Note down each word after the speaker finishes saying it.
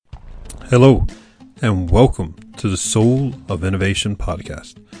Hello, and welcome to the Soul of Innovation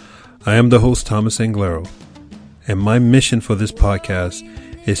podcast. I am the host, Thomas Anglero, and my mission for this podcast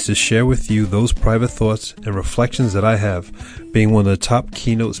is to share with you those private thoughts and reflections that I have being one of the top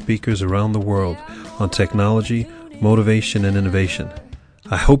keynote speakers around the world on technology, motivation, and innovation.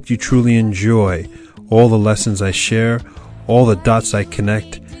 I hope you truly enjoy all the lessons I share, all the dots I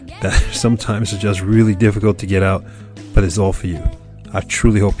connect that sometimes are just really difficult to get out, but it's all for you. I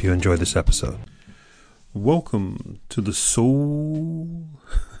truly hope you enjoy this episode. Welcome to the Soul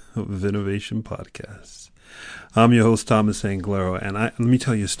of Innovation podcast. I'm your host, Thomas Anglero, and let me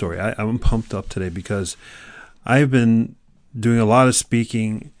tell you a story. I'm pumped up today because I've been doing a lot of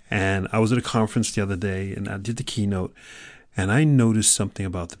speaking, and I was at a conference the other day, and I did the keynote, and I noticed something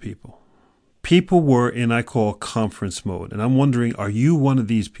about the people. People were in, I call, conference mode. And I'm wondering, are you one of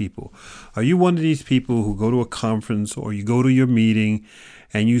these people? Are you one of these people who go to a conference or you go to your meeting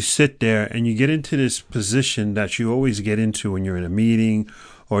and you sit there and you get into this position that you always get into when you're in a meeting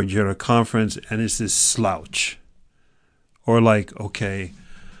or you're at a conference, and it's this slouch? Or like, okay,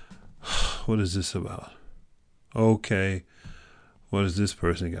 what is this about? Okay, what has this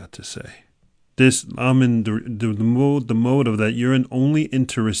person got to say? I'm in the mode of that you're only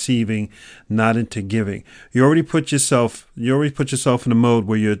into receiving, not into giving. You already put yourself in a mode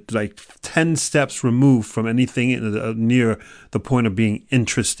where you're like 10 steps removed from anything near the point of being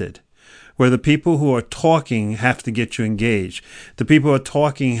interested. Where the people who are talking have to get you engaged. The people who are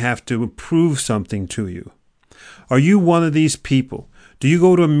talking have to prove something to you. Are you one of these people? Do you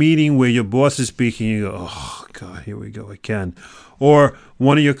go to a meeting where your boss is speaking and you go, oh, God, here we go again? Or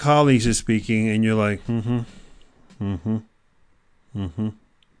one of your colleagues is speaking and you're like, Do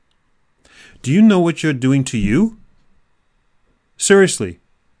you know what you're doing to you? Seriously,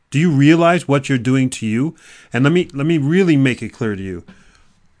 do you realize what you're doing to you? And let me really make it clear to you.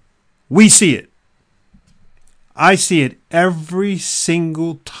 We see it. I see it every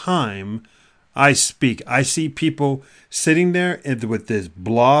single time I speak. I see people sitting there with this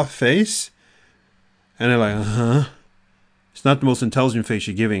blah face, and they're like, It's not the most intelligent face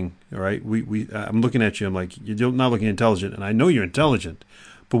you're giving, all right? I'm looking at you. I'm like, you're not looking intelligent, and I know you're intelligent,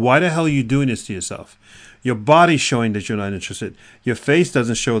 but why the hell are you doing this to yourself? Your body's showing that you're not interested. Your face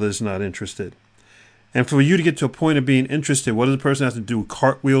doesn't show that it's not interested. And for you to get to a point of being interested, what does the person have to do?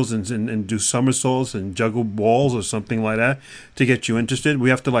 Cartwheels and do somersaults and juggle balls or something like that to get you interested? We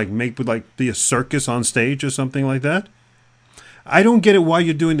have to be a circus on stage or something like that? I don't get it why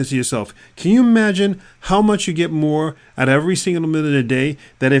you're doing this to yourself. Can you imagine how much you get more at every single minute of the day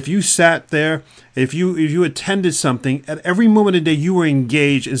that if you sat there, if you attended something, at every moment of the day you were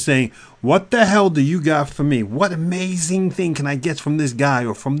engaged in saying, what the hell do you got for me? What amazing thing can I get from this guy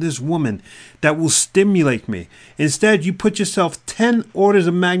or from this woman that will stimulate me? Instead, you put yourself 10 orders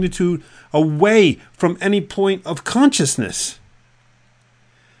of magnitude away from any point of consciousness.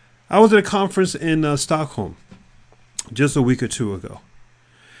 I was at a conference in Stockholm just a week or two ago.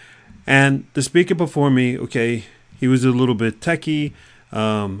 And the speaker before me, okay, he was a little bit techie,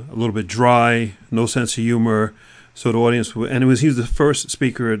 a little bit dry, no sense of humor. So the audience, and he was the first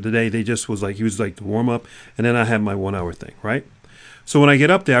speaker of the day. He was like the warm up. And then I had my 1 hour thing, right? So when I get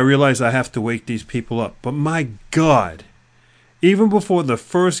up there, I realize I have to wake these people up. But my God, even before the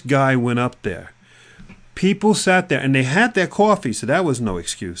first guy went up there, people sat there and they had their coffee. So that was no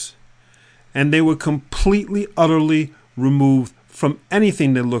excuse. And they were completely, utterly removed from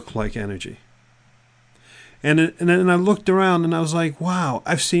anything that looked like energy. And then I looked around and I was like, wow,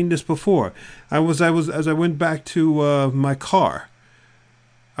 I've seen this before. As I went back to my car,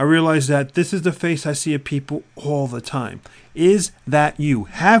 I realized that this is the face I see of people all the time. Is that you?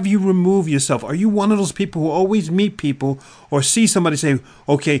 Have you removed yourself? Are you one of those people who always meet people or see somebody say,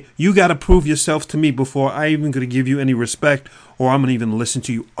 okay, you got to prove yourself to me before I even going to give you any respect or I'm going to even listen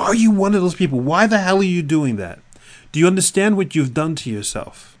to you? Are you one of those people? Why the hell are you doing that? Do you understand what you've done to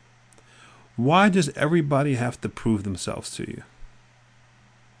yourself? Why does everybody have to prove themselves to you?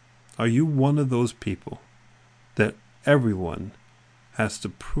 Are you one of those people that everyone has to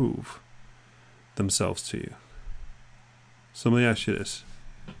prove themselves to you? So let me ask you this.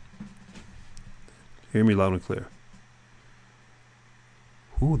 Hear me loud and clear.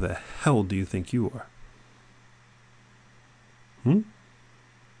 Who the hell do you think you are?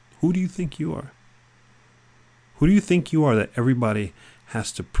 Who do you think you are? Who do you think you are that everybody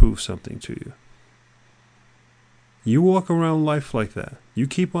has to prove something to you? You walk around life like that. You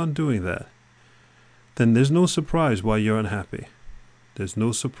keep on doing that. Then there's no surprise why you're unhappy. There's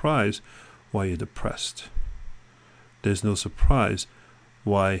no surprise why you're depressed. There's no surprise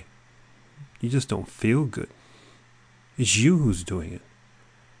why you just don't feel good. It's you who's doing it.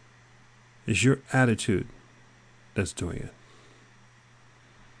 It's your attitude that's doing it.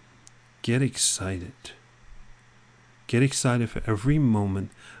 Get excited. Get excited for every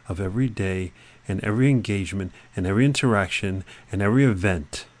moment of every day and every engagement and every interaction and every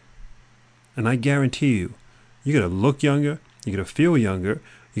event. And I guarantee you, you're going to look younger, you're going to feel younger,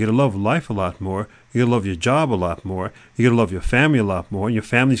 you're going to love life a lot more, you're going to love your job a lot more, you're going to love your family a lot more, and your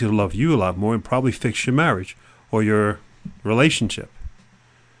family's going to love you a lot more and probably fix your marriage or your relationship.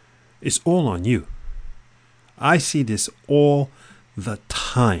 It's all on you. I see this all the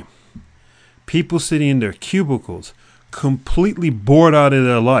time. People sitting in their cubicles, completely bored out of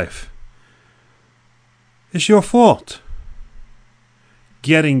their life. It's your fault.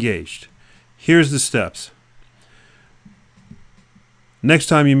 Get engaged. Here's the steps. Next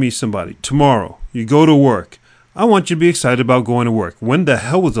time you meet somebody, tomorrow, you go to work. I want you to be excited about going to work. When the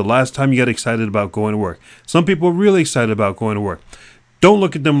hell was the last time you got excited about going to work? Some people are really excited about going to work. Don't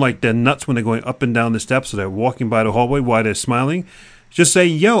look at them like they're nuts when they're going up and down the steps or they're walking by the hallway while they're smiling. Just say,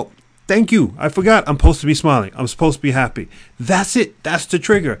 yo, thank you. I forgot. I'm supposed to be smiling. I'm supposed to be happy. That's it. That's the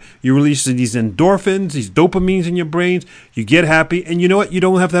trigger. You release these endorphins, these dopamines in your brains. You get happy. And you know what? You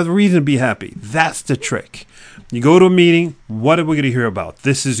don't have to have a reason to be happy. That's the trick. You go to a meeting. What are we going to hear about?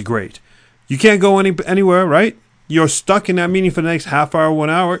 This is great. You can't go anywhere, right? You're stuck in that meeting for the next half hour, 1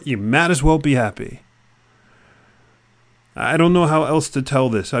 hour. You might as well be happy. I don't know how else to tell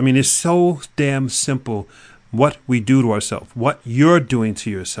this. I mean, it's so damn simple what we do to ourselves, what you're doing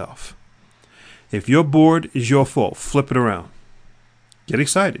to yourself. If you're bored, it's your fault. Flip it around. Get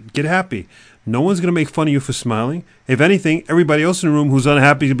excited. Get happy. No one's going to make fun of you for smiling. If anything, everybody else in the room who's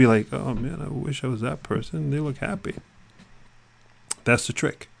unhappy will be like, oh, man, I wish I was that person. They look happy. That's the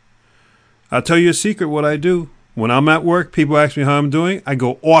trick. I'll tell you a secret what I do. When I'm at work, people ask me how I'm doing. I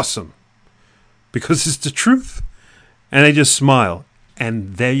go, awesome. Because it's the truth. And I just smile.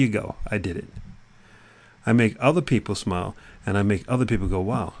 And there you go. I did it. I make other people smile. And I make other people go,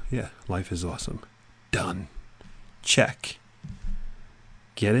 wow, yeah, life is awesome. Done. Check.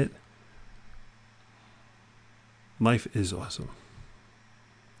 Get it? Life is awesome.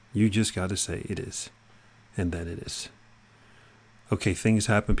 You just got to say it is. And then it is. Okay, things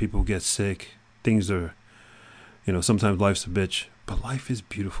happen. People get sick. Things are, sometimes life's a bitch. But life is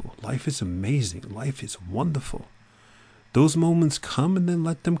beautiful. Life is amazing. Life is wonderful. Those moments come and then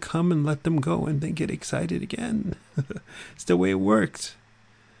let them come and let them go and then get excited again. It's the way it works.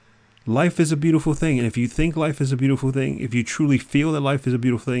 Life is a beautiful thing. And if you think life is a beautiful thing, if you truly feel that life is a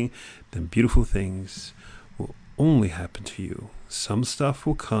beautiful thing, then beautiful things will only happen to you. Some stuff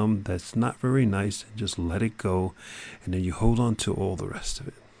will come that's not very nice and just let it go. And then you hold on to all the rest of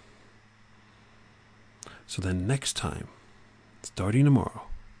it. So then next time, starting tomorrow,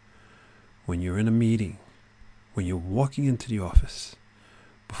 when you're in a meeting, when you're walking into the office,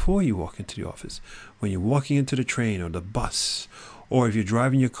 before you walk into the office, when you're walking into the train or the bus, or if you're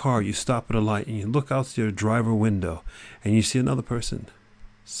driving your car, you stop at a light and you look out your driver window and you see another person,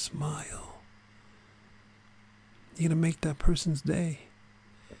 smile. You're going to make that person's day.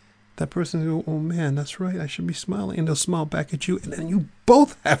 That person will go, oh man, that's right, I should be smiling. And they'll smile back at you. And then you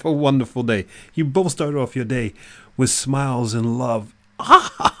both have a wonderful day. You both start off your day with smiles and love.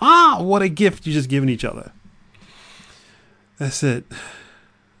 Ha ha ha! What a gift you just given each other. That's it.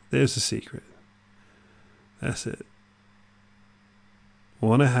 There's the secret. That's it.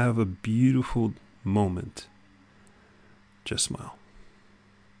 Want to have a beautiful moment? Just smile.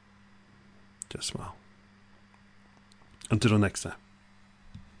 Just smile. Until next time.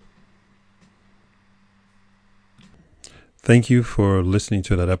 Thank you for listening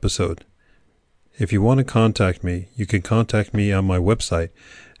to that episode. If you want to contact me, you can contact me on my website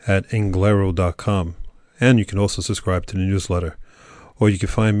at inglero.com. And you can also subscribe to the newsletter. Or you can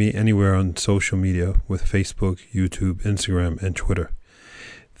find me anywhere on social media with Facebook, YouTube, Instagram, and Twitter.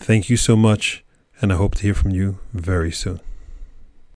 Thank you so much, and I hope to hear from you very soon.